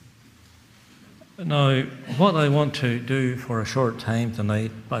Now, what I want to do for a short time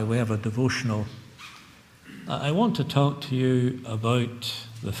tonight, by way of a devotional, I want to talk to you about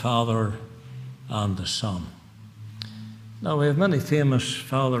the Father and the Son. Now, we have many famous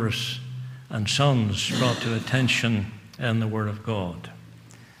fathers and sons brought to attention in the Word of God.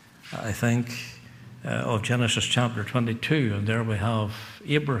 I think of Genesis chapter 22, and there we have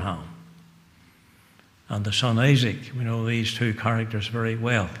Abraham and the son Isaac. We know these two characters very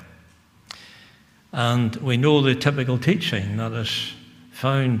well. And we know the typical teaching that is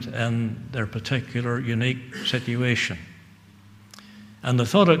found in their particular unique situation. And the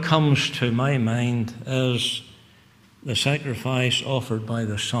thought that comes to my mind is the sacrifice offered by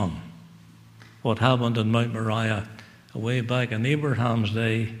the Son. What happened in Mount Moriah way back in Abraham's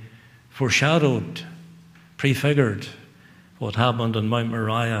day foreshadowed, prefigured what happened in Mount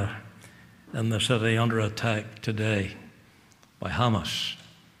Moriah in the city under attack today by Hamas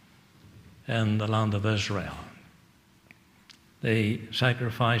in the land of Israel. The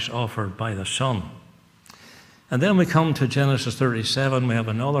sacrifice offered by the Son. And then we come to Genesis 37. We have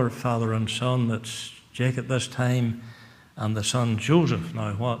another father and son. That's Jacob this time, and the son Joseph.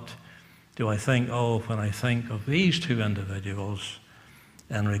 Now, what do I think of when I think of these two individuals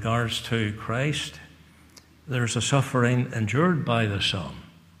in regards to Christ? There's a suffering endured by the Son.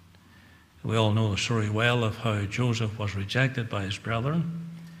 We all know the story well of how Joseph was rejected by his brethren.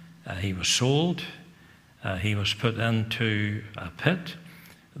 He was sold. He was put into a pit,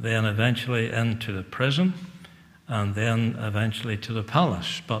 then eventually into the prison, and then eventually to the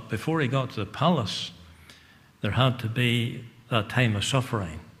palace. But before he got to the palace, there had to be that time of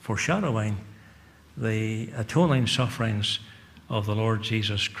suffering, foreshadowing the atoning sufferings of the Lord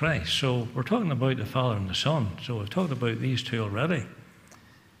Jesus Christ. So we're talking about the Father and the Son. So we've talked about these two already.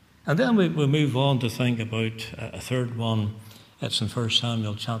 And then we move on to think about a third one. It's in 1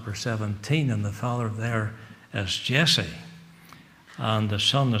 Samuel chapter 17, and the father there is Jesse. And the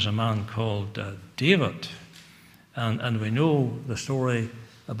son is a man called David. And we know the story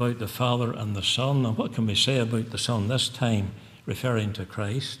about the Father and the Son. And what can we say about the Son this time, referring to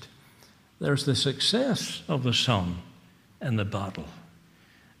Christ? There's the success of the Son in the battle.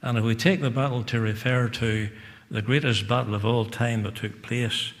 And if we take the battle to refer to the greatest battle of all time that took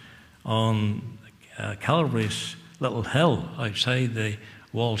place on Calvary's little hill outside the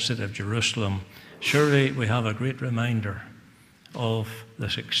walled city of Jerusalem, surely we have a great reminder of the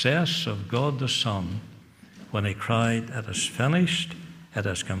success of God the Son when he cried, "It is finished, it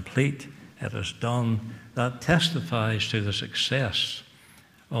is complete, it is done." That testifies to the success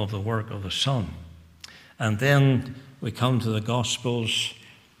of the work of the Son. And then we come to the Gospels,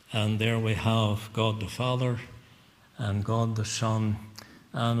 and there we have God the Father and God the Son.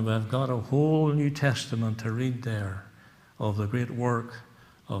 And we've got a whole New Testament to read there of the great work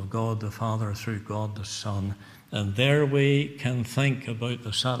of God the Father through God the Son. And there we can think about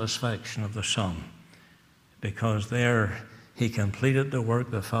the satisfaction of the Son, because there he completed the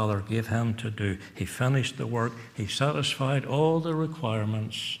work the Father gave him to do. He finished the work. He satisfied all the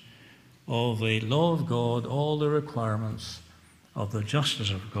requirements of the law of God, all the requirements of the justice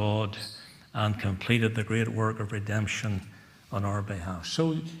of God, and completed the great work of redemption on our behalf.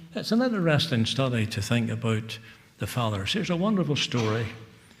 So it's an interesting study to think about the Father. Here's a wonderful story,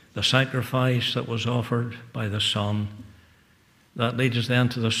 the sacrifice that was offered by the Son. That leads us then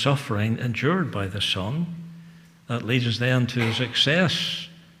to the suffering endured by the Son. That leads us then to the success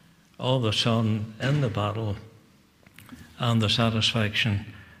of the Son in the battle and the satisfaction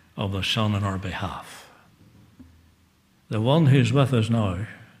of the Son on our behalf. The one who's with us now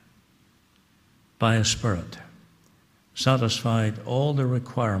by his Spirit satisfied all the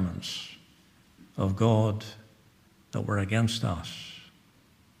requirements of God that were against us,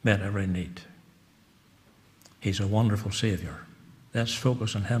 met every need. He's a wonderful Savior. Let's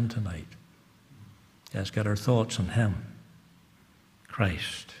focus on him tonight. Let's get our thoughts on him,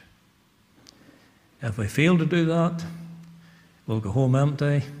 Christ. If we fail to do that, we'll go home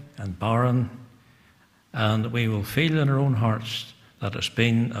empty and barren, and we will feel in our own hearts that it's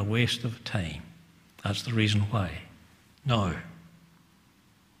been a waste of time. That's the reason why. Now,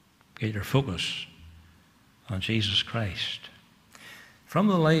 get your focus on Jesus Christ. From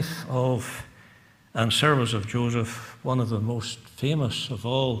the life of and service of Joseph, one of the most famous of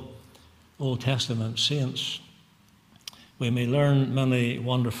all Old Testament saints, we may learn many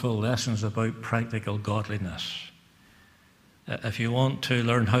wonderful lessons about practical godliness. If you want to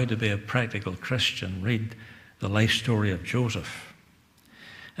learn how to be a practical Christian, read the life story of Joseph.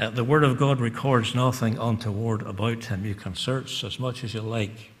 The Word of God records nothing untoward about him. You can search as much as you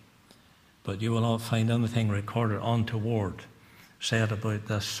like, but you will not find anything recorded untoward said about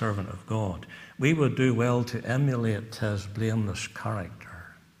this servant of God. We would do well to emulate his blameless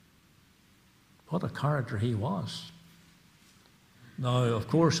character. What a character he was. Now, of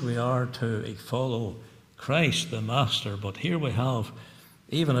course, we are to follow Christ the Master, but here we have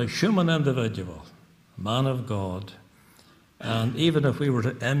even a human individual, a man of God, and even if we were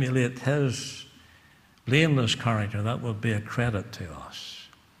to emulate his blameless character, that would be a credit to us,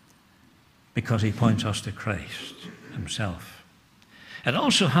 because he points us to Christ himself. It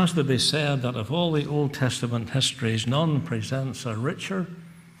also has to be said that of all the Old Testament histories, none presents a richer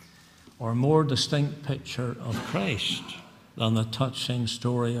or more distinct picture of Christ than the touching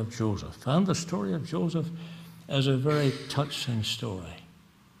story of Joseph. And the story of Joseph is a very touching story.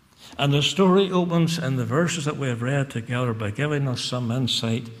 And the story opens in the verses that we have read together by giving us some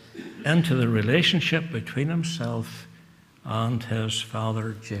insight into the relationship between himself and his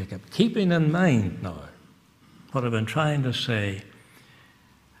father Jacob. Keeping in mind now what I've been trying to say,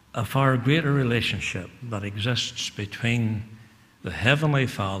 a far greater relationship that exists between the Heavenly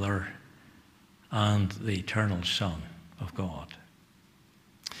Father and the eternal Son of God.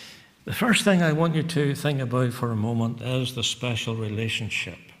 The first thing I want you to think about for a moment is the special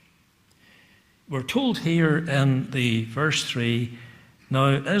relationship. We're told here in the verse 3, now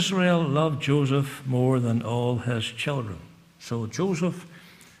Israel loved Joseph more than all his children. So Joseph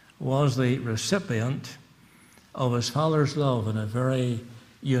was the recipient of his father's love in a very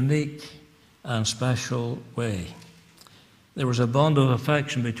unique and special way. There was a bond of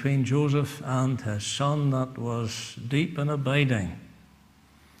affection between Joseph and his son that was deep and abiding.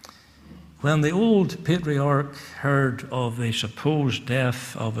 When the old patriarch heard of the supposed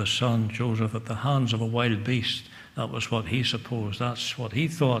death of his son Joseph at the hands of a wild beast, that was what he supposed, that's what he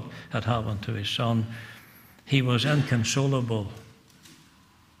thought had happened to his son, he was inconsolable.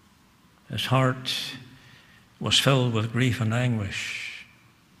 His heart was filled with grief and anguish.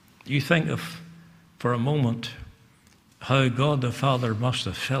 You think of, for a moment, how God the Father must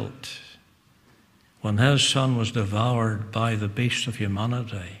have felt when his son was devoured by the beasts of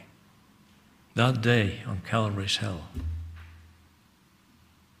humanity that day on Calvary's Hill.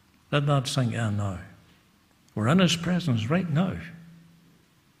 Let that sink in now. We're in his presence right now,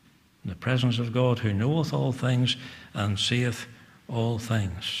 in the presence of God who knoweth all things and seeth all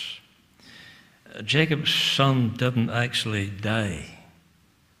things. Jacob's son didn't actually die,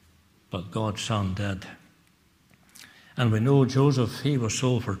 but God's son did. And we know Joseph, he was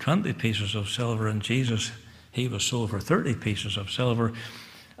sold for 20 pieces of silver, and Jesus, he was sold for 30 pieces of silver.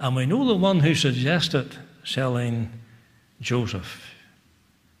 And we know the one who suggested selling Joseph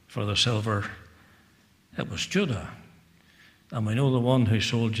for the silver, it was Judah. And we know the one who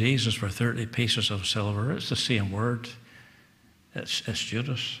sold Jesus for 30 pieces of silver. It's the same word. It's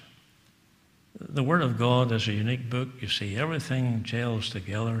Judas. The Word of God is a unique book. You see, everything gels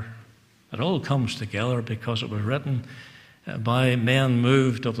together. It all comes together because it was written by men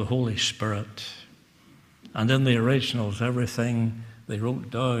moved of the Holy Spirit. And in the originals, everything they wrote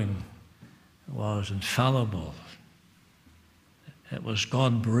down was infallible. It was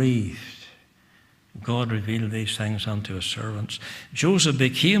God-breathed. God revealed these things unto his servants. Joseph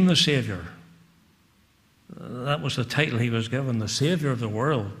became the Savior. That was the title he was given, the Savior of the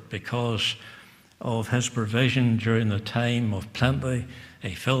world, because of his provision during the time of plenty.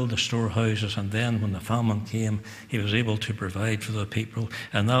 He filled the storehouses, and then when the famine came, he was able to provide for the people.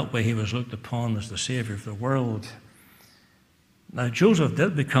 And that way he was looked upon as the Savior of the world. Now, Joseph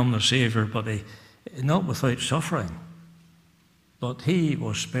did become the Savior, but not without suffering. But he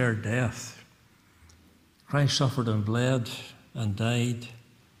was spared death. Christ suffered and bled and died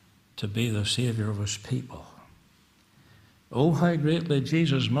to be the Savior of his people. Oh, how greatly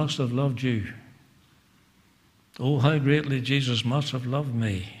Jesus must have loved you. Oh, how greatly Jesus must have loved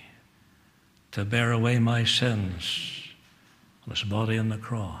me to bear away my sins on his body on the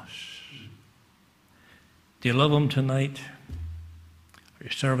cross. Do you love him tonight? Are you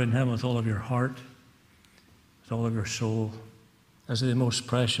serving him with all of your heart, with all of your soul? Is he the most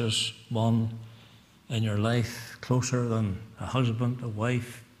precious one in your life, closer than a husband, a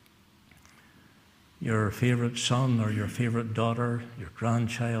wife, your favorite son or your favorite daughter, your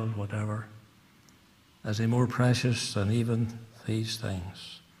grandchild, whatever? Is he more precious than even these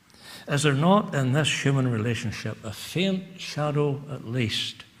things? Is there not in this human relationship a faint shadow, at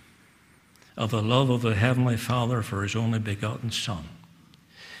least, of the love of the Heavenly Father for his only begotten Son?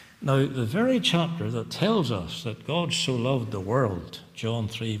 Now, the very chapter that tells us that God so loved the world, John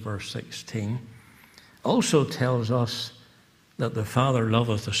 3, verse 16, also tells us that the Father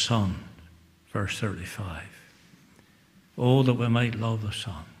loveth the Son, verse 35. Oh, that we might love the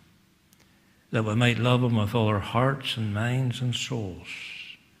Son. that we might love him with all our hearts and minds and souls.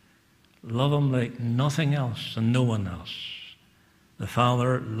 Love him like nothing else and no one else. The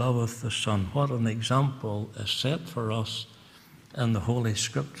Father loveth the Son. What an example is set for us in the Holy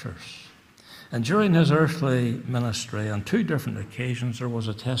Scriptures. And during his earthly ministry, on 2 different occasions, there was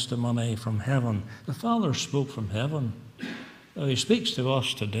a testimony from heaven. The Father spoke from heaven. Now, he speaks to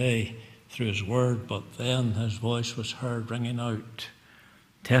us today through his word, but then his voice was heard ringing out.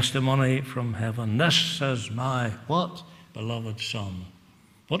 Testimony from heaven. This is my what? Beloved Son.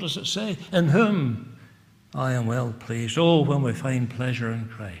 What does it say? In whom I am well pleased. Oh, when we find pleasure in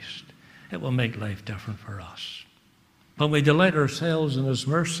Christ, it will make life different for us. When we delight ourselves in his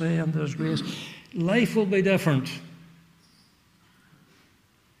mercy and his grace, life will be different.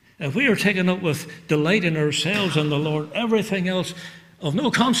 If we are taken up with delighting ourselves in the Lord, everything else of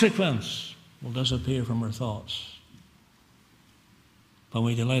no consequence will disappear from our thoughts. When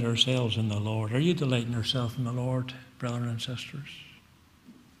we delight ourselves in the Lord, are you delighting yourself in the Lord, brethren and sisters?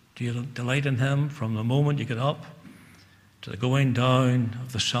 Do you delight in him from the moment you get up to the going down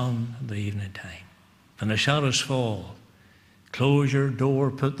of the sun in the evening time? When the shadows fall, close your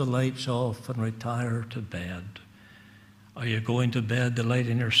door, put the lights off, and retire to bed. Are you going to bed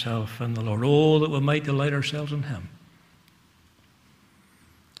delighting yourself in the Lord? Oh, that we might delight ourselves in him.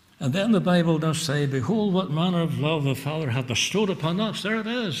 And then the Bible does say, behold, what manner of love the Father hath bestowed upon us. There it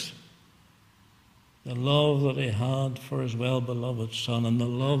is. The love that he had for his well-beloved Son, and the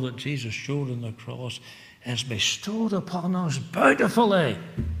love that Jesus showed on the cross is bestowed upon us bountifully.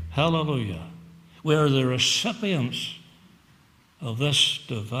 Hallelujah. We are the recipients of this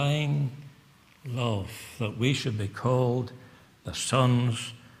divine love, that we should be called the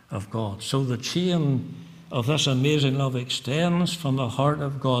sons of God. So the chain of this amazing love extends from the heart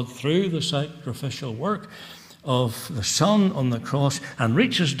of God through the sacrificial work of the Son on the cross and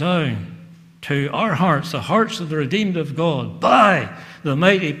reaches down to our hearts, the hearts of the redeemed of God, by the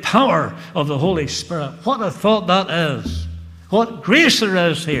mighty power of the Holy Spirit. What a thought that is. What grace there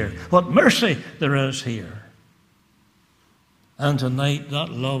is here. What mercy there is here. And tonight that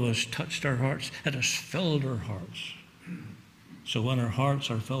love has touched our hearts. It has filled our hearts. So when our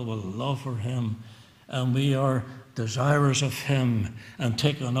hearts are filled with love for him, and we are desirous of him and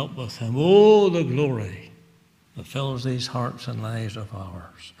taken up with him, oh, the glory that fills these hearts and lives of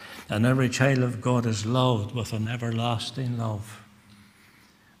ours. And every child of God is loved with an everlasting love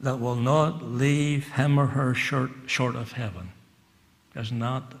that will not leave him or her short of heaven. Isn't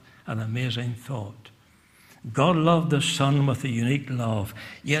that an amazing thought? God loved the Son with a unique love,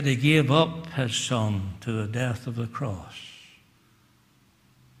 yet he gave up his Son to the death of the cross.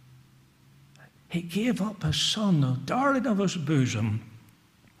 He gave up his Son, the darling of his bosom.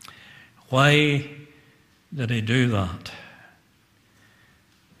 Why did he do that?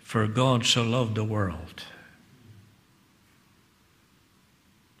 For God so loved the world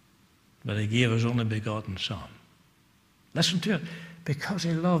that he gave his only begotten Son. Listen to it. Because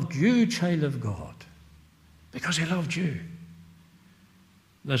he loved you, child of God. Because he loved you.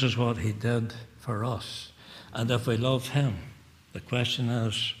 This is what he did for us. And if we love him, the question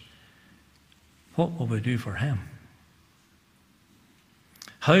is, what will we do for him?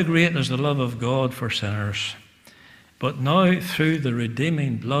 How great is the love of God for sinners. But now, through the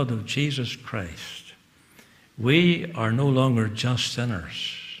redeeming blood of Jesus Christ, we are no longer just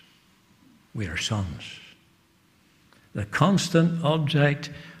sinners. We are sons. The constant object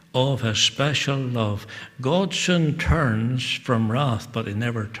of his special love. God soon turns from wrath, but he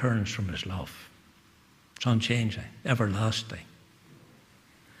never turns from his love. It's unchanging, everlasting.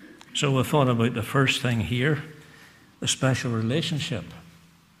 So we thought about the first thing here, the special relationship.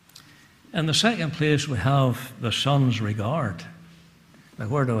 In the second place, we have the Son's regard. Now,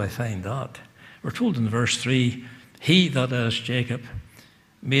 where do I find that? We're told in verse 3, he, that is Jacob,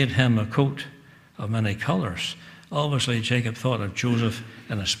 made him a coat of many colours. Obviously, Jacob thought of Joseph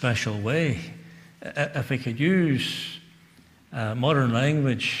in a special way. If we could use modern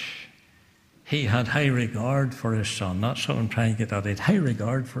language, he had high regard for his son. That's what I'm trying to get at. He had high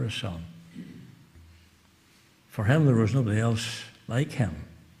regard for his son. For him, there was nobody else like him.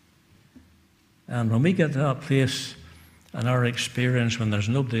 And when we get to that place in our experience when there's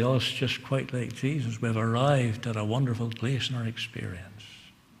nobody else just quite like Jesus, we've arrived at a wonderful place in our experience.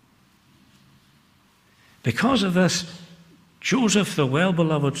 Because of this, Joseph, the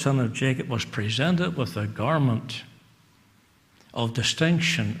well-beloved son of Jacob, was presented with a garment of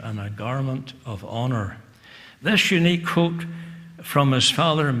distinction and a garment of honor. This unique coat from his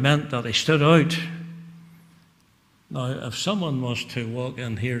father meant that he stood out. Now, if someone was to walk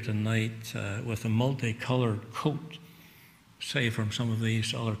in here tonight with a multicolored coat say from some of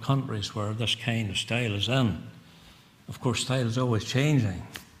these other countries where this kind of style is in. Of course, style is always changing.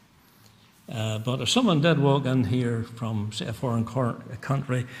 But if someone did walk in here from, say, a foreign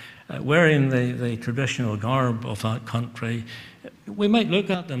country, wearing the traditional garb of that country, we might look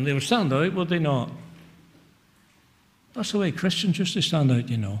at them. They would stand out, would they not? That's the way Christians used to stand out,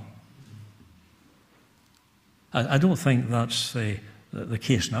 you know. I don't think that's the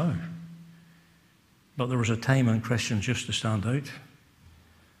case now. But there was a time when Christians used to stand out.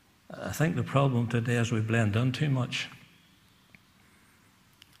 I think the problem today is we blend in too much.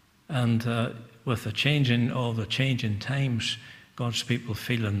 And with the changing times, God's people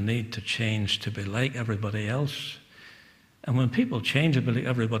feel a need to change to be like everybody else. And when people change to be like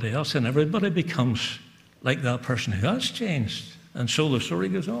everybody else, then everybody becomes like that person who has changed. And so the story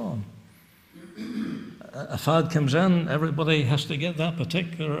goes on. A fad comes in, everybody has to get that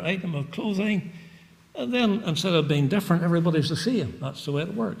particular item of clothing. And then instead of being different, everybody's the same. That's the way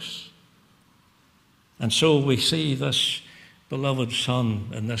it works. And so we see this beloved Son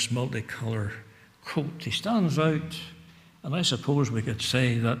in this multicolour coat. He stands out, and I suppose we could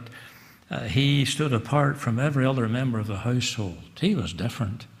say that he stood apart from every other member of the household. He was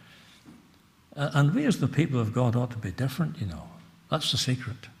different. And we as the people of God ought to be different, you know. That's the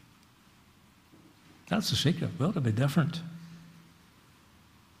secret. That's the secret. We ought to be different.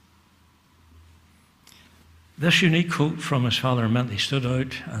 This unique coat from his father meant he stood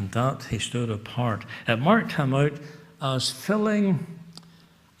out, and that he stood apart. It marked him out as filling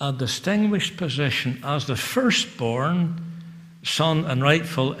a distinguished position as the firstborn son and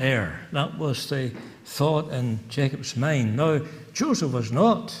rightful heir. That was the thought in Jacob's mind. Now, Joseph was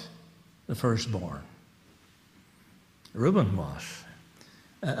not the firstborn. Reuben was.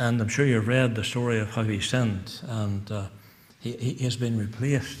 And I'm sure you've read the story of how he sinned, and he has been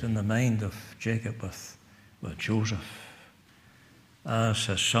replaced in the mind of Jacob with Joseph as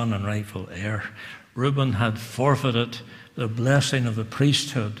his son and rightful heir. Reuben had forfeited the blessing of the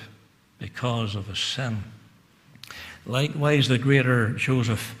priesthood because of his sin. Likewise, the greater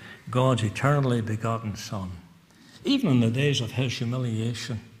Joseph, God's eternally begotten son, even in the days of his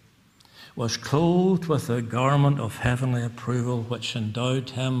humiliation, was clothed with the garment of heavenly approval, which endowed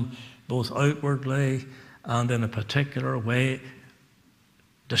him both outwardly and in a particular way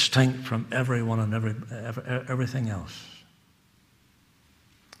distinct from everyone and everything else.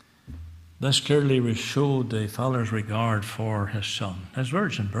 This clearly showed the father's regard for his son. His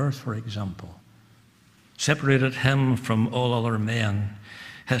virgin birth, for example, separated him from all other men.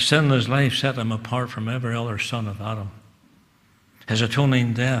 His sinless life set him apart from every other son of Adam. His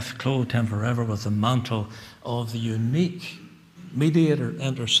atoning death clothed him forever with the mantle of the unique mediator,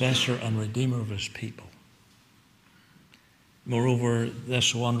 intercessor, and redeemer of his people. Moreover,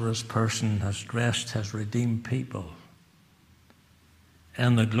 this wondrous person has dressed his redeemed people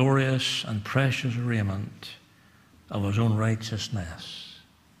in the glorious and precious raiment of his own righteousness.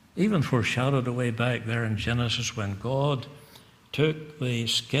 Even foreshadowed away back there in Genesis when God took the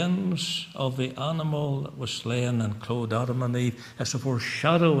skins of the animal that was slain and clothed Adam and Eve. It's a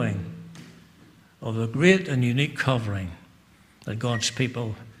foreshadowing of the great and unique covering that God's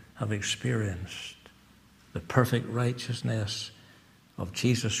people have experienced. The perfect righteousness of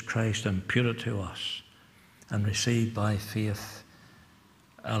Jesus Christ imputed to us and received by faith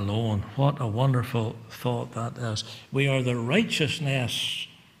alone. What a wonderful thought that is. We are the righteousness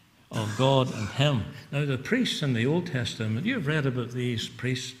of God in him. Now, the priests in the Old Testament, you've read about these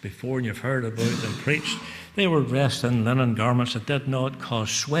priests before and you've heard about them preached. They were dressed in linen garments that did not cause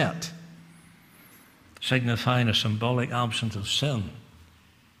sweat, signifying a symbolic absence of sin.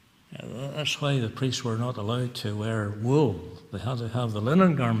 That's why the priests were not allowed to wear wool. They had to have the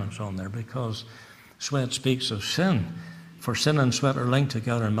linen garments on there because sweat speaks of sin. For sin and sweat are linked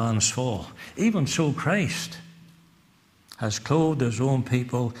together in man's fall. Even so, Christ has clothed his own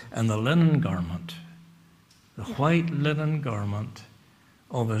people in the linen garment, the white linen garment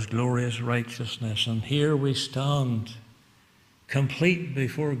of his glorious righteousness. And here we stand, complete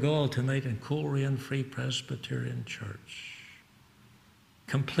before God tonight in Coleraine Free Presbyterian Church.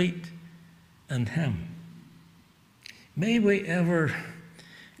 Complete in him. May we ever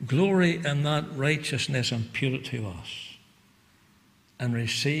glory in that righteousness imputed to us and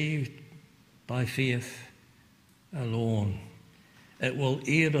received by faith alone. It will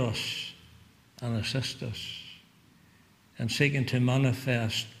aid us and assist us in seeking to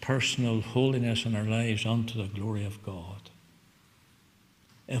manifest personal holiness in our lives unto the glory of God.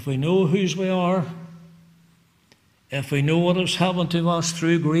 If we know whose we are, if we know what has happened to us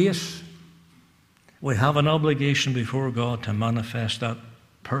through grace, we have an obligation before God to manifest that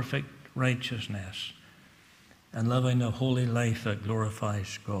perfect righteousness and living a holy life that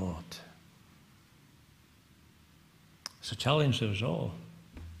glorifies God. It's a challenge to us all.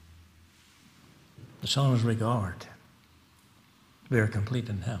 The Son's regard. We are complete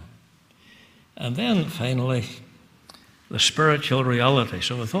in Him. And then finally, the spiritual reality.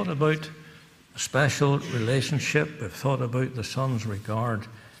 So we thought about a special relationship, we've thought about the Son's regard,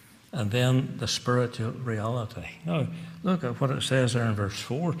 and then the spiritual reality. Now, look at what it says there in verse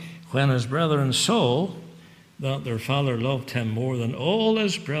 4. When his brethren saw that their father loved him more than all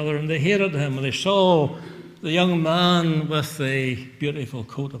his brethren, they hated him. When they saw the young man with the beautiful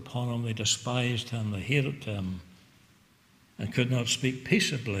coat upon him, they despised him, they hated him, and could not speak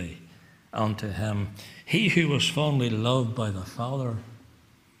peaceably unto him. He who was fondly loved by the Father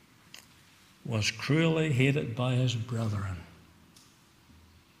was cruelly hated by his brethren.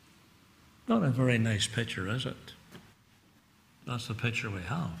 Not a very nice picture, is it? That's the picture we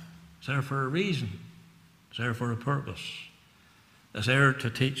have. It's there for a reason. It's there for a purpose. It's there to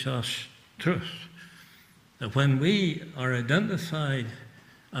teach us truth. That when we are identified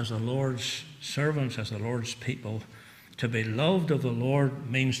as the Lord's servants, as the Lord's people, to be loved of the Lord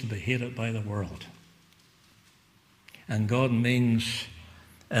means to be hated by the world. And God means,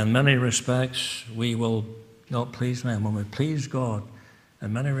 in many respects, we will not please men. When we please God,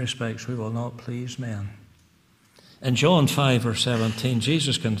 in many respects, we will not please men. In John 5, verse 17,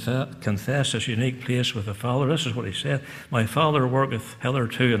 Jesus confessed his unique place with the Father. This is what he said: "My Father worketh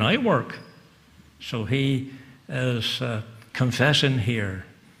hitherto, and I work." So he is confessing here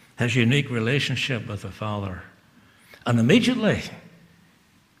his unique relationship with the Father. And immediately,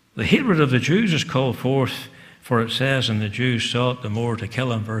 the hatred of the Jews is called forth, for it says, "And the Jews sought the more to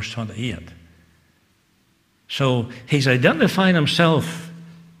kill him," verse 28. So he's identifying himself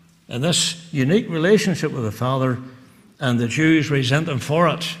in this unique relationship with the Father, and the Jews resent him for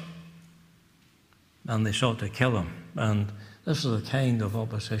it, and they sought to kill him. And this is the kind of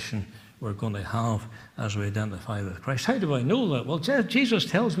opposition we're going to have as we identify with Christ. How do I know that? Well, Jesus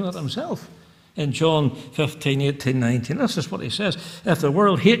tells me that himself in John 15, 18, 19. This is what he says: "If the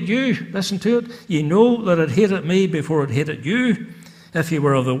world hate you," listen to it, "ye know that it hated me before it hated you. If ye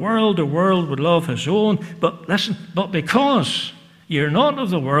were of the world would love his own. But listen, but because ye are not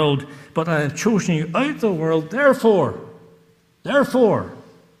of the world, but I have chosen you out of the world, therefore,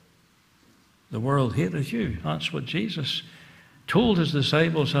 the world hated you." That's what Jesus told his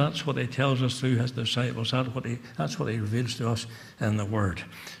disciples. That's what he tells us through his disciples. That's what he reveals to us in the Word.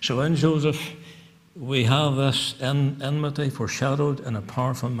 So in Joseph, we have this enmity foreshadowed in a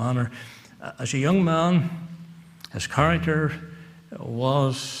powerful manner. As a young man, his character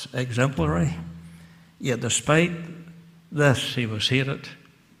was exemplary, yet despite this, he was hated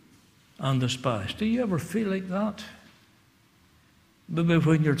and despised. Do you ever feel like that? Maybe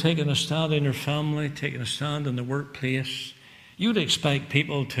when you're taking a stand in your family, taking a stand in the workplace, you'd expect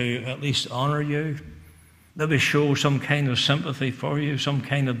people to at least honour you, maybe show some kind of sympathy for you, some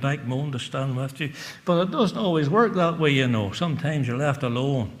kind of backbone to stand with you. But it doesn't always work that way, you know. Sometimes you're left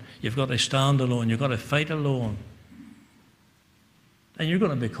alone. You've got to stand alone. You've got to fight alone. And you're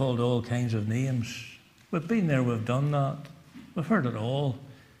going to be called all kinds of names. We've been there, we've done that. We've heard it all.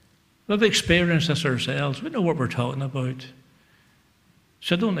 We've experienced this ourselves. We know what we're talking about.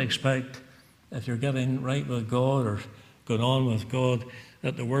 So don't expect, if you're getting right with God or going on with God,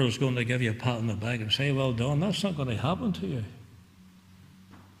 that the world's going to give you a pat on the back and say, "Well done." That's not going to happen to you.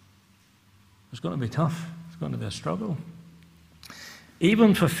 It's going to be tough. It's going to be a struggle.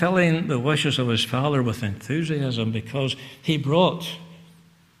 Even fulfilling the wishes of his father with enthusiasm, because he brought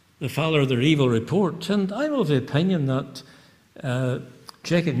the father their evil report. And I'm of the opinion that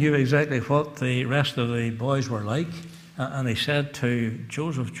Jacob knew exactly what the rest of the boys were like. And he said to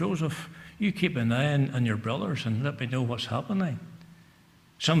Joseph, "Joseph, you keep an eye on your brothers and let me know what's happening."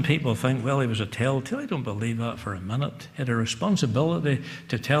 Some people think, well, he was a telltale. I don't believe that for a minute. He had a responsibility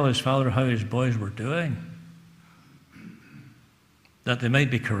to tell his father how his boys were doing, that they might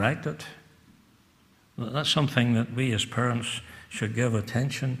be corrected. That's something that we as parents should give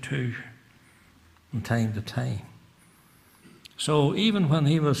attention to from time to time. So even when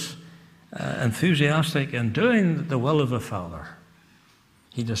he was enthusiastic in doing the will of the Father,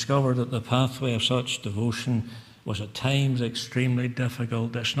 he discovered that the pathway of such devotion was at times extremely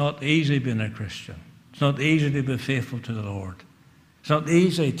difficult. It's not easy being a Christian. It's not easy to be faithful to the Lord. It's not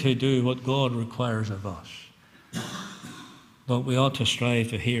easy to do what God requires of us. But we ought to strive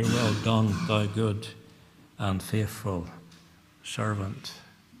to hear, "Well done, thou good and faithful servant."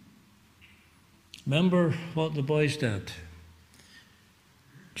 Remember what the boys did.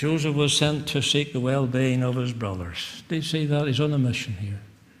 Joseph was sent to seek the well-being of his brothers. Do you see that? He's on a mission here.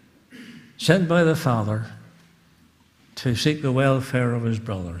 Sent by the Father to seek the welfare of his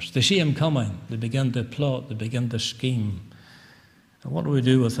brothers. They see him coming. They begin to plot. They begin to scheme. And what do we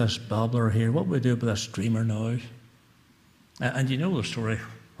do with this babbler here? What do we do with this dreamer now? And you know the story,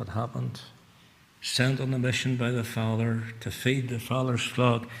 what happened. Sent on a mission by the Father to feed the Father's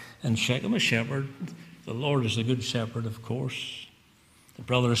flock in Shechem, a shepherd. The Lord is the good shepherd, of course. The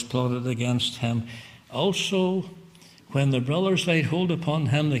brothers plotted against him. Also, when the brothers laid hold upon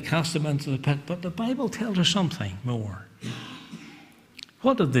him, they cast him into the pit. But the Bible tells us something more.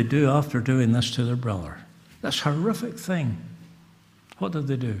 What did they do after doing this to their brother? This horrific thing. What did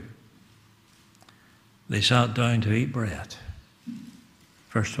they do? They sat down to eat bread.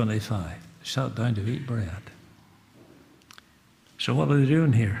 Verse 25. They sat down to eat bread. So what are they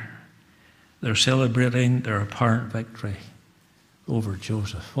doing here? They're celebrating their apparent victory over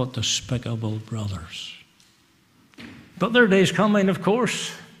Joseph. What despicable brothers. But their day's coming, of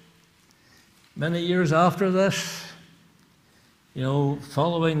course. Many years after this,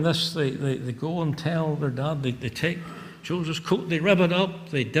 following this, they go and tell their dad. They take Joseph's coat, they rip it up,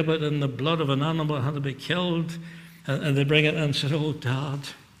 they dip it in the blood of an animal that had to be killed, and they bring it in and say, "Oh, Dad,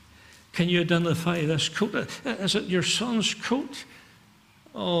 can you identify this coat? Is it your son's coat?"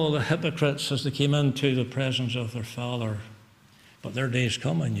 Oh, the hypocrites as they came into the presence of their father. But their day's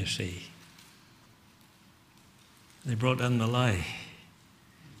coming, you see. They brought in the lie.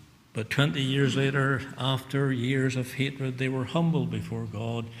 But 20 years later, after years of hatred, they were humbled before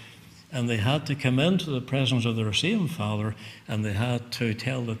God, and they had to come into the presence of their same Father, and they had to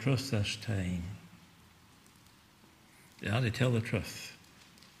tell the truth this time. They had to tell the truth.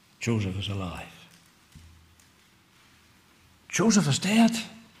 Joseph is alive. Joseph is dead.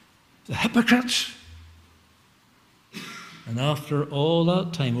 The hypocrites. And after all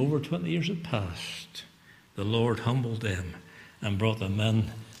that time, over 20 years had passed, the Lord humbled them and brought them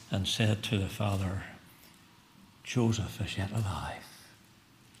in and said to the Father, "Joseph is yet alive."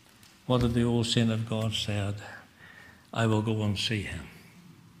 What did the old saint of God said? "I will go and see him.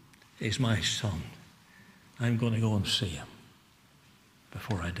 He's my son. I'm going to go and see him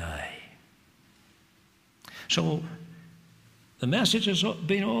before I die." So the message has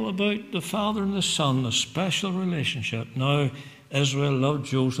been all about the Father and the Son, a special relationship. Now Israel loved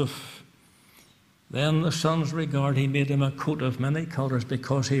Joseph. Then the son's regard, he made him a coat of many colours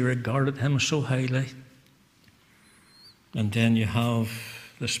because he regarded him so highly. And then you have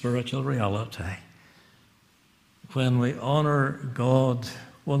the spiritual reality. When we honour God,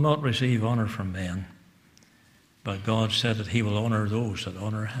 we'll not receive honour from men. But God said that he will honour those that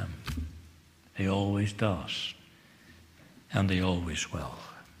honour him. He always does. And he always will.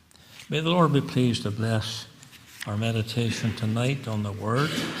 May the Lord be pleased to bless our meditation tonight on the Word.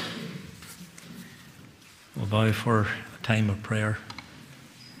 We'll bow for a time of prayer.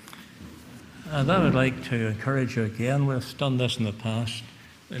 And I would like to encourage you again. We've done this in the past.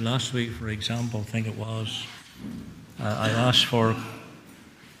 Last week, for example, I think it was, I asked for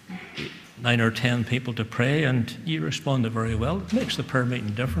 9 or 10 people to pray, and you responded very well. It makes the prayer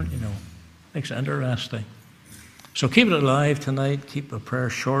meeting different, Makes it interesting. So keep it alive tonight. Keep the prayer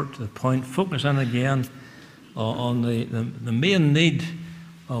short, to the point. Focus in again on the main need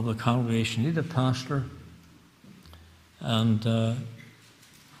of the congregation. You need a pastor. And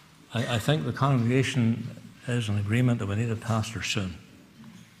I think the congregation is in agreement that we need a pastor soon.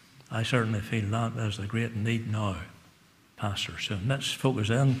 I certainly feel that is the great need now. Pastor soon. Let's focus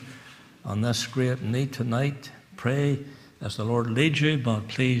in on this great need tonight. Pray as the Lord leads you, but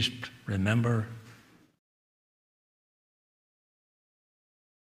please remember